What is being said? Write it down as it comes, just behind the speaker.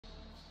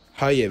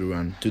Hi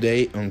everyone,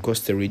 today on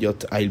Coaster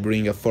Idiot I'll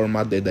bring a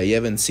format that I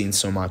haven't seen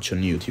so much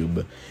on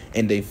YouTube,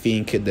 and I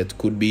think that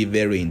could be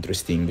very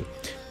interesting.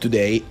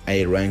 Today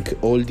I rank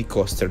all the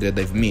coasters that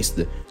I've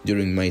missed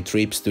during my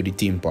trips to the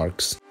theme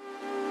parks.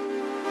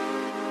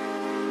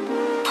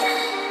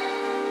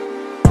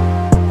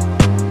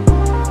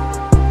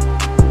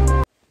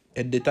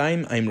 At the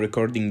time I'm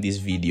recording this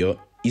video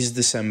is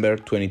December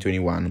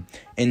 2021,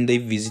 and I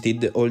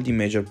visited all the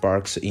major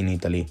parks in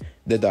Italy,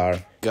 that are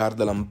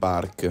Gardaland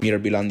Park,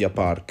 Mirabilandia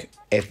Park,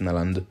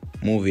 Etnaland,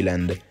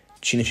 Movieland,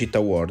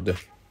 Cinecittà World,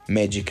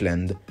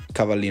 Magicland,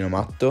 Cavallino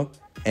Matto,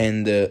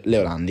 and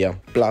Leolandia.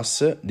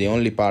 Plus, the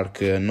only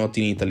park not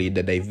in Italy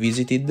that I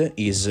visited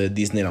is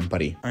Disneyland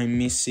Paris. I'm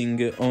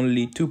missing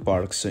only two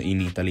parks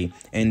in Italy,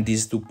 and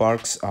these two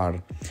parks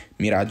are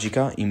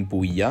Miragica in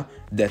Puglia,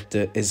 that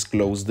has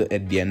closed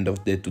at the end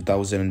of the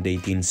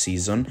 2018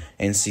 season,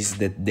 and since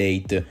that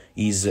date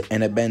is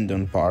an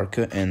abandoned park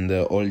and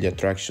all the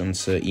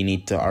attractions in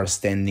it are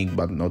standing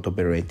but not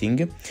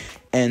operating,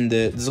 and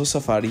Zoo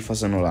Safari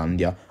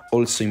Fasanolandia,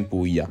 also in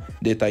Puglia,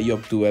 that I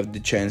hope to have the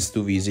chance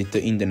to visit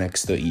in the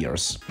next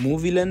years.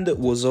 Movieland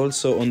was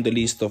also on the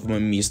list of my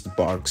missed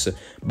parks,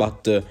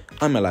 but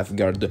I'm a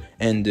lifeguard,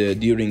 and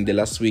during the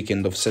last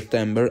weekend of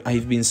September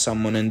I've been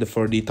summoned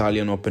for the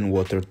Italian open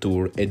water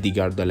tour at the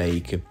Garda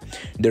Lake.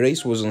 The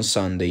race was on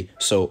Sunday,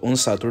 so on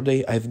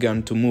Saturday I've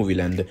gone to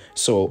Movieland,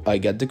 so I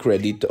got the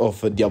credit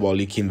of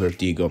Diabolic in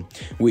Vertigo,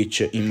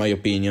 which in my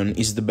opinion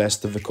is the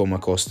best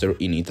Vekoma coaster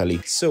in Italy.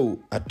 So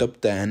a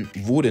top 10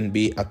 wouldn't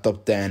be a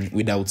top 10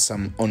 without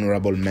some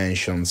honorable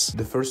mentions.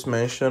 The first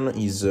mention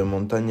is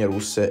Montagne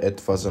Russe at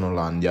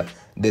Fasanolandia,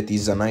 that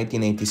is a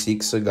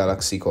 1986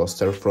 Galaxy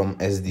coaster from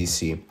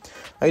SDC.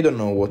 I don't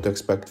know what to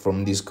expect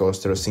from this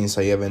coaster since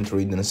I haven't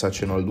ridden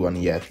such an old one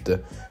yet.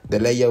 The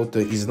layout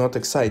is not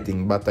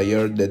exciting, but I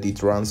heard that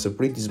it runs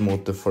pretty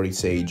smooth for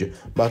its age,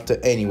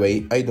 but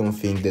anyway, I don't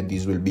think that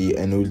this will be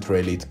an ultra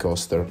elite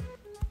coaster.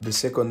 The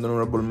second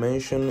honorable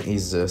mention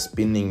is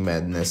Spinning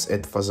Madness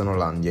at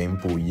Fasanolandia in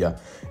Puglia,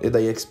 that I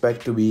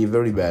expect to be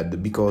very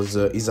bad because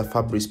it's a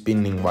Fabri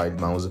spinning wild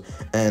mouse,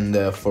 and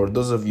for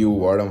those of you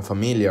who are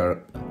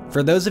unfamiliar,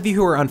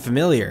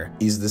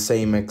 is the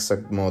same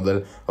exact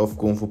model of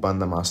Kung Fu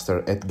Panda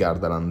Master at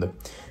Gardaland.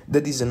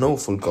 That is an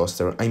awful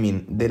coaster. I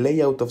mean, the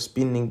layout of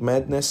Spinning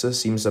Madness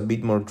seems a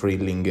bit more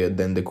thrilling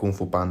than the Kung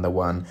Fu Panda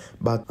one,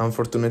 but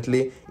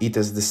unfortunately it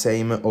has the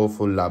same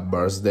awful lap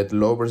bars that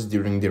lowers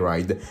during the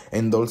ride,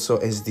 and also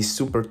has these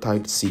super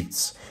tight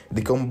seats.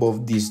 The combo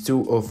of these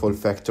two awful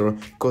factors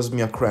caused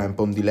me a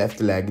cramp on the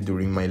left leg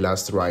during my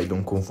last ride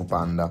on Kung Fu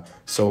Panda,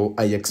 so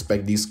I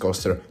expect this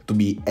coaster to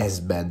be as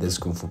bad as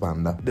Kung Fu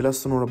Panda. The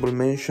last honorable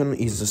mention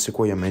is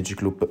Sequoia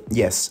Magic Loop.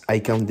 Yes, I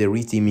count the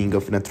reteaming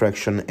of an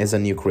attraction as a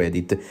new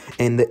credit,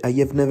 and I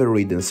have never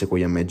ridden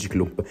Sequoia Magic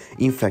Loop.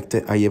 In fact,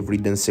 I have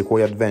ridden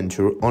Sequoia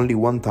Adventure only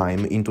one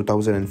time in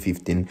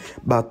 2015,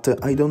 but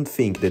I don't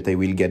think that I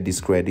will get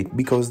this credit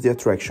because the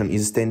attraction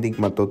is standing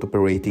but not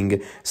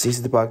operating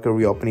since the park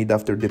reopened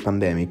after the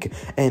pandemic,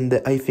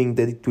 and I think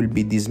that it will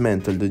be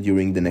dismantled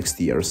during the next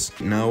years.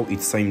 Now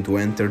it's time to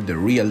enter the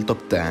real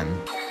top 10.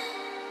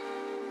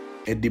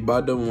 At the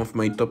bottom of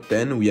my top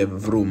 10 we have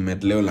Vroom at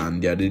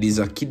Leolandia, that is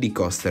a kiddie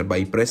coaster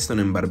by Preston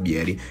and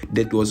Barbieri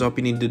that was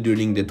opened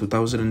during the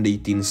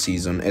 2018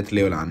 season at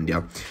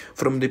Leolandia.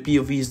 From the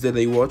POVs that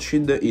I watched,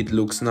 it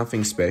looks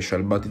nothing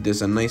special, but it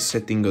has a nice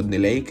setting on the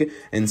lake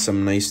and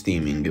some nice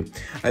theming.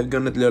 I've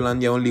gone at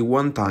Leolandia only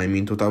one time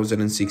in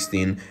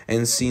 2016,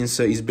 and since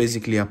it's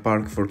basically a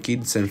park for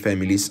kids and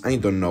families, I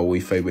don't know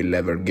if I will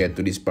ever get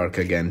to this park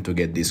again to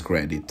get this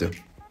credit.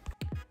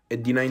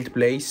 At the 9th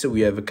place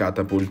we have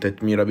Katapult at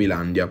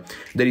Mirabilandia.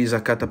 There is a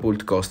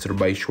Katapult coaster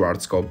by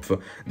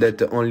Schwarzkopf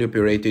that only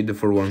operated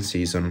for one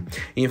season.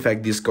 In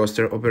fact, this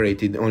coaster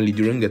operated only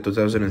during the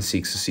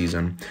 2006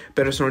 season.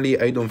 Personally,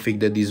 I don't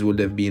think that this would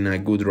have been a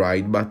good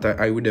ride, but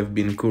I would have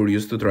been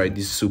curious to try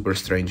this super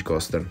strange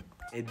coaster.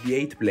 At the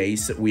 8th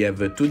place we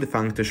have two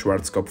defunct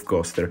Schwarzkopf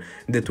coasters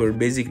that were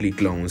basically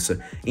clones.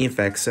 In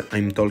fact,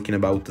 I'm talking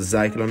about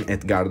Zyklon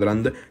at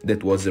Gardaland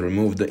that was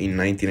removed in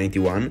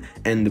 1991,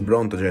 and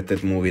Brontojet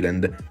at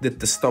Movieland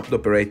that stopped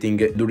operating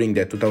during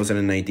the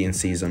 2019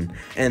 season,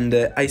 and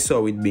I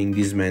saw it being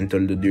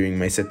dismantled during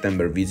my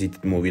September visit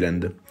at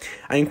Movieland.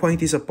 I'm quite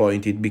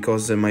disappointed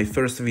because my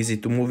first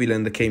visit to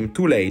Movieland came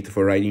too late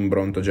for riding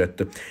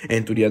Brontojet,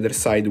 and to the other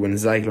side, when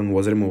Zyklon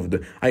was removed,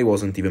 I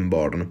wasn't even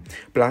born.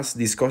 Plus,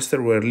 this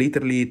coaster were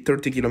literally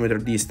 30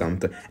 km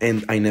distant,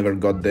 and I never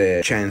got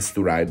the chance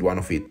to ride one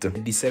of it.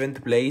 At the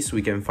 7th place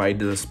we can find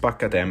the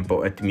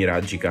Spaccatempo at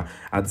Miragica,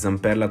 a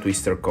Zamperla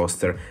twister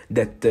coaster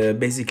that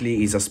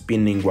basically is a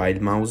spinning wild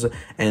mouse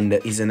and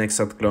is an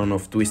exact clone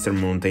of Twister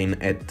Mountain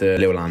at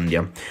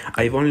Leolandia.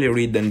 I've only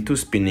ridden two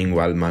spinning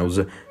wild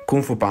mouse,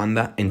 Kung Fu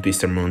Panda and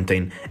Twister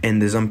Mountain,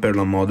 and the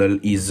Zamperla model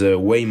is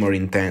way more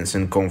intense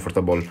and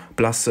comfortable,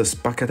 plus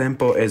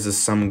Spaccatempo has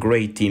some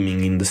great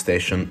teaming in the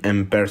station,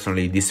 and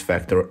personally this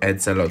factor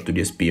adds a lot to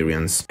the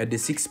experience. At the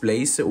 6th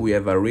place we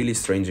have a really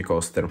strange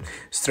coaster.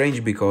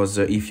 Strange because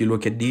if you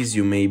look at this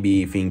you may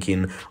be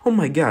thinking, oh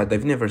my god,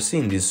 I've never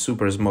seen this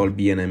super small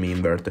B&M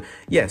invert.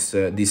 Yes,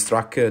 this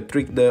track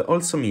tricked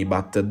also me,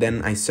 but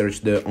then I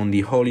searched on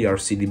the Holy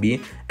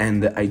RCDB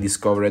and I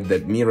discovered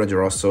that Mirage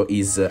Rosso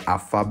is a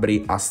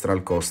Fabri Astral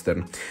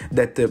coaster,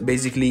 that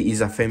basically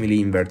is a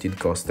family inverted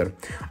coaster.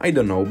 I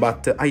don't know,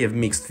 but I have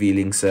mixed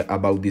feelings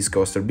about this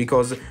coaster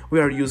because we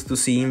are used to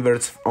see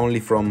inverts only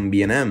from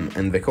B&M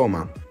and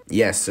Vekoma.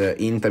 Yes,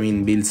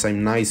 Intamin built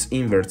some nice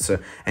inverts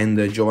and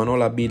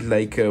Giovanola built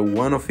like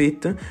one of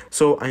it,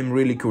 so I'm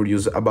really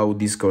curious about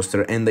this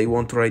coaster and I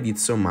want to ride it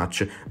so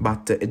much,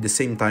 but at the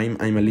same time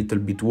I'm a little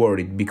bit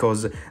worried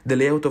because the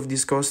layout of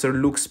this coaster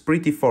looks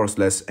pretty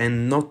forceless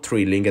and not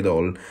thrilling at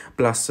all,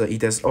 plus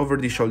it has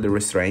over-the-shoulder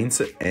restraints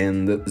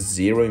and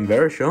 0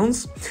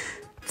 inversions.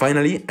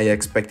 Finally, I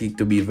expect it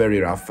to be very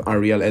rough, a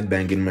real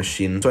headbanging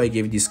machine, so I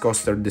gave this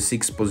coaster the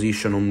 6th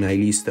position on my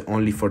list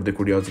only for the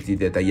curiosity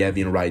that I have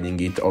in riding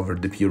it over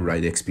the pure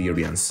ride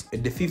experience.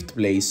 At the 5th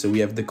place we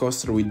have the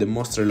coaster with the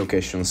most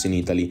relocations in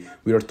Italy.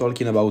 We are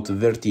talking about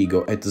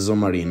Vertigo at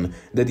Zomarin,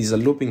 that is a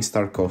looping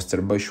star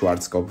coaster by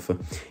Schwarzkopf.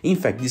 In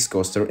fact, this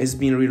coaster has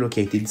been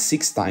relocated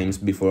 6 times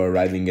before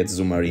arriving at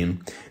Zomarin.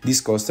 This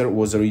coaster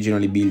was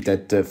originally built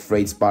at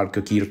Freidspark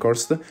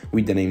Kirkhorst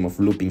with the name of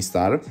Looping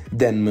Star,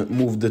 then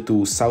moved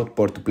to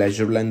Southport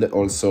Pleasureland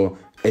also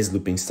as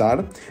Looping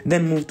Star,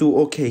 then moved to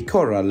OK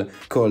Corral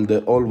called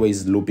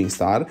Always Looping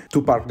Star,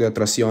 to Parque de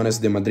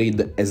Atracciones de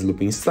Madrid as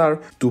Looping Star,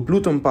 to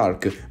Pluton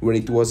Park where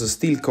it was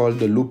still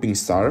called Looping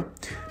Star,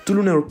 to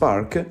Lunar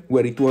Park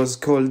where it was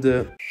called...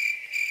 Wait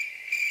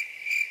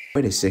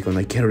a second,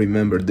 I can't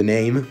remember the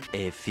name.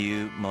 A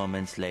few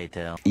moments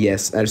later.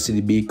 Yes,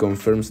 RCDB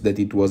confirms that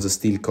it was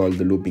still called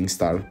Looping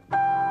Star.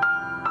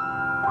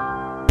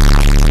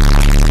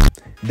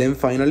 Then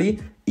finally,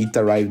 it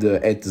arrived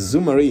at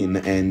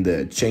Zomarin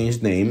and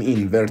changed name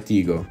in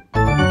Vertigo.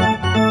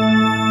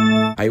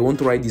 I want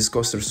to ride this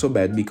coaster so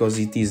bad because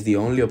it is the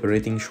only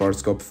operating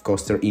Schwarzkopf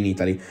coaster in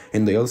Italy,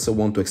 and I also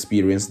want to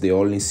experience the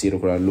only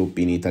circular loop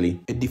in Italy.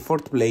 At the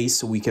 4th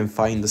place we can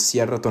find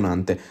Sierra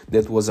Tonante,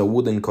 that was a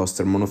wooden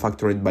coaster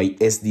manufactured by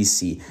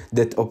SDC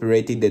that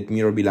operated at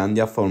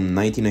Mirabilandia from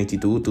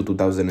 1992 to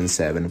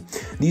 2007.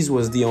 This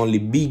was the only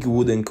big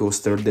wooden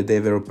coaster that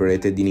ever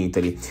operated in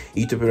Italy.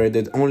 It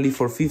operated only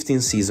for 15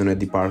 seasons at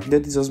the park.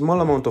 That is a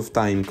small amount of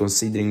time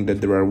considering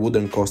that there are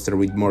wooden coasters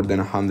with more than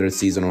 100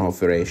 seasons of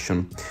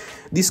operation.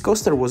 This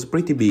coaster was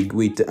pretty big,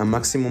 with a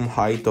maximum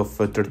height of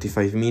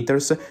 35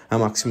 meters, a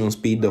maximum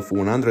speed of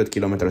 100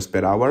 km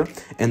per hour,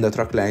 and a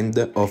track length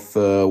of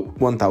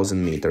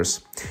 1000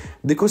 meters.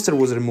 The coaster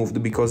was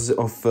removed because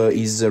of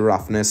its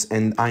roughness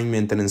and high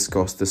maintenance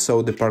cost,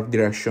 so the park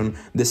direction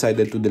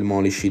decided to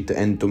demolish it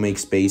and to make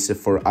space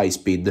for High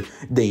Speed,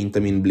 the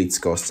Intamin Blitz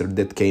coaster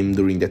that came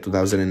during the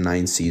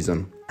 2009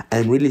 season.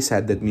 I'm really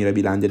sad that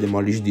Mirabilandia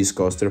demolished this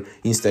coaster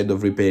instead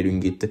of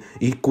repairing it.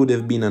 It could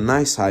have been a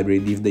nice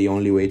hybrid if they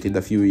only waited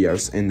a few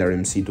years and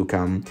RMC to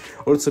come.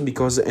 Also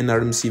because an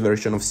RMC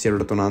version of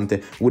Sierra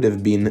Tonante would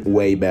have been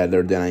way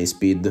better than High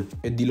Speed.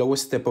 At the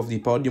lowest step of the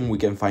podium we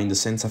can find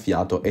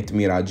Senzafiato at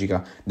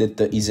Miragica, that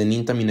is an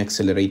Intamin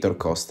accelerator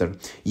coaster.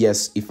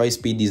 Yes, if High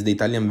Speed is the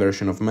Italian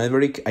version of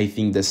Maverick, I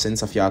think the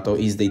Senzafiato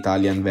is the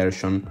Italian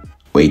version...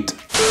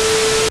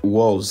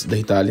 was the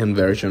Italian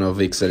version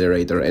of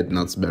Accelerator at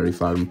Knott's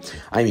Farm.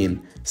 I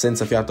mean,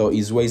 Senzafiato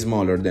is way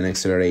smaller than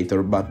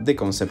Accelerator, but the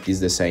concept is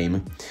the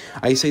same.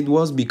 I said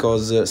was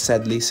because,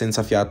 sadly,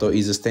 Senzafiato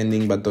is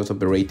standing but not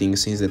operating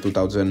since the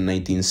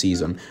 2019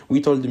 season,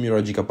 with all the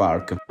Miragica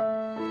Park.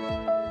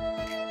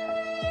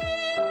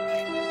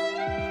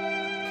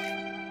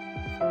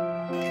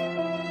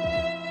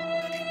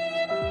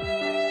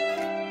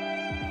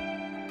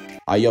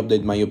 I hope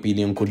that my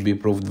opinion could be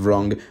proved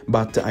wrong,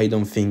 but I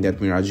don't think that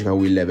Miragica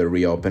will ever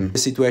reopen. The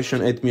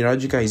situation at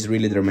Miragica is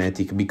really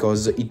dramatic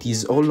because it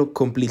is all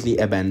completely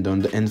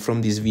abandoned, and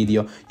from this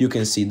video you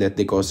can see that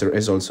the coaster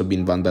has also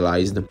been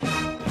vandalized.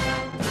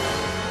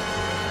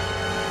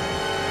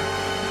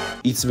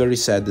 It's very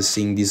sad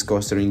seeing this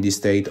coaster in this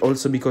state,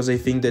 also because I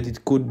think that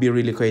it could be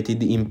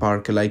relocated in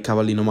park like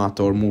Cavallino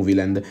Matto or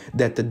Movieland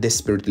that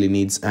desperately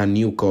needs a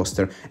new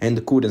coaster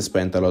and couldn't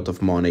spend a lot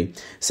of money.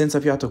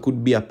 Senzafiato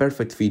could be a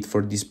perfect fit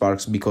for these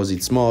parks because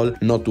it's small,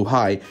 not too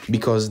high,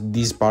 because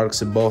these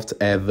parks both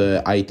have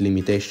height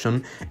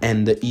limitation,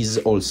 and is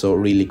also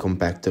really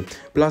compact.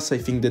 Plus I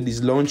think that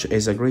this launch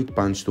has a great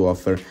punch to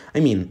offer. I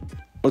mean,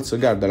 Also,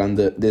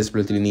 Gardaland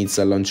desperately needs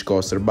a launch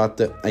coaster,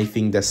 but I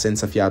think that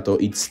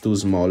Senzafiato it's too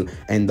small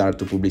and hard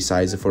to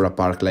publicize for a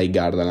park like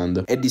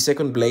Gardaland. At the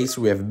second place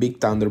we have Big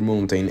Thunder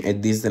Mountain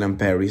at Disneyland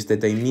Paris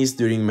that I missed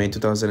during my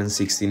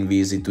 2016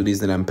 visit to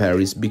Disneyland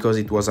Paris because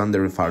it was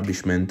under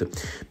refurbishment.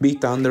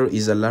 Big Thunder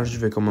is a large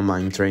Vekoma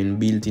mine train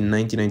built in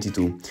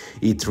 1992.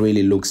 It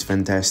really looks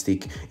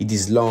fantastic. It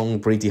is long,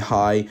 pretty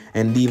high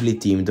and lively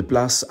themed,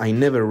 plus I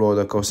never rode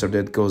a coaster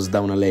that goes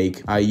down a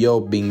lake. I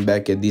hope being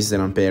back at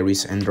Disneyland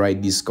Paris and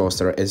ride this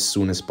coaster as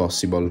soon as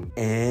possible.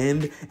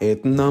 And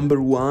at number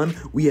 1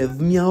 we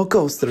have Meow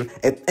Coaster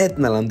at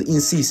Etnaland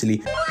in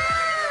Sicily.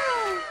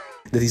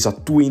 That is a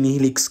twin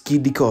helix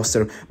kiddie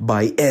coaster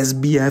by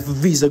SBF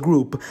Visa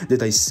Group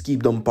that I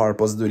skipped on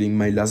purpose during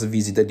my last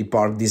visit at the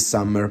park this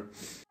summer.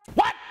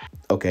 What?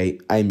 Okay,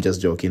 I'm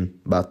just joking,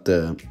 but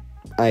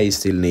I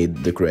still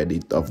need the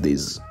credit of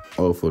this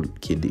awful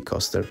kiddie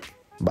coaster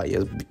by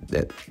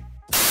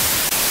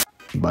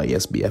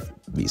SBF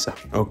Visa.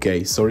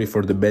 Okay, sorry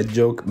for the bad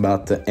joke,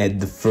 but at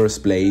the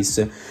first place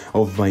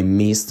of my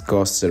missed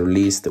coaster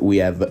list we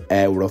have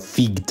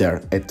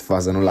Eurofigther at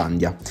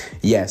Fasanolandia.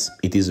 Yes,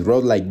 it is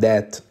road like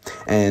that,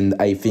 and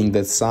I think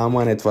that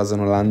someone at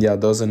Fasanolandia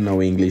doesn't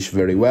know English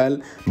very well,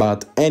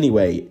 but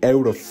anyway,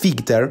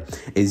 Eurofigther,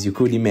 as you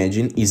could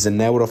imagine, is an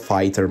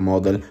Eurofighter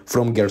model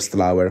from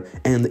Gerstlauer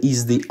and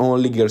is the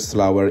only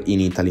Gerstlauer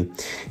in Italy.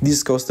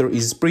 This coaster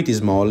is pretty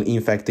small,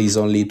 in fact is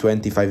only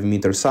 25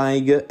 meters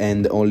high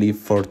and only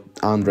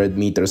 400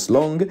 meters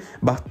long,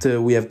 but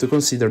we have to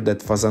consider that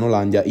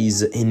Fasanolandia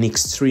is an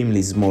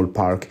extremely small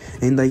park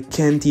and I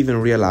can't even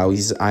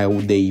realize how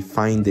they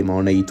find the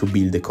money to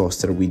build a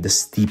coaster with the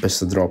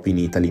steepest drop in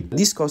Italy.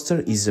 This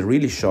coaster is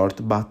really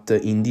short, but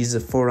in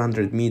these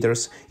 400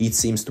 meters it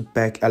seems to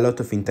pack a lot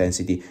of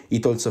intensity.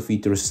 It also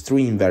features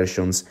 3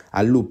 inversions,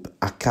 a loop,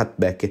 a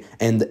cutback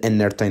and an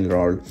airtime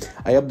roll.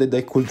 I hope that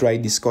I could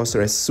ride this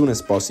coaster as soon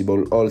as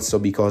possible, also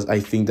because I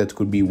think that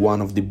could be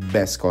one of the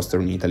best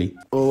coasters in Italy.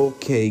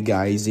 Okay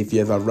guys, if you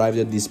have arrived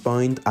at this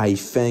point, I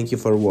thank you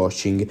for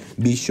watching.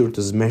 Be sure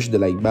to smash the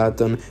like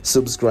button,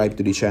 subscribe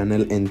to the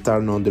channel and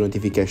turn on the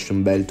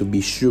notification bell to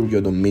be sure you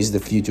don't miss the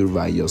future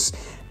videos.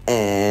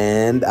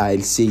 And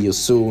I'll see you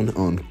soon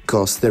on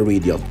Coaster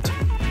Idiot.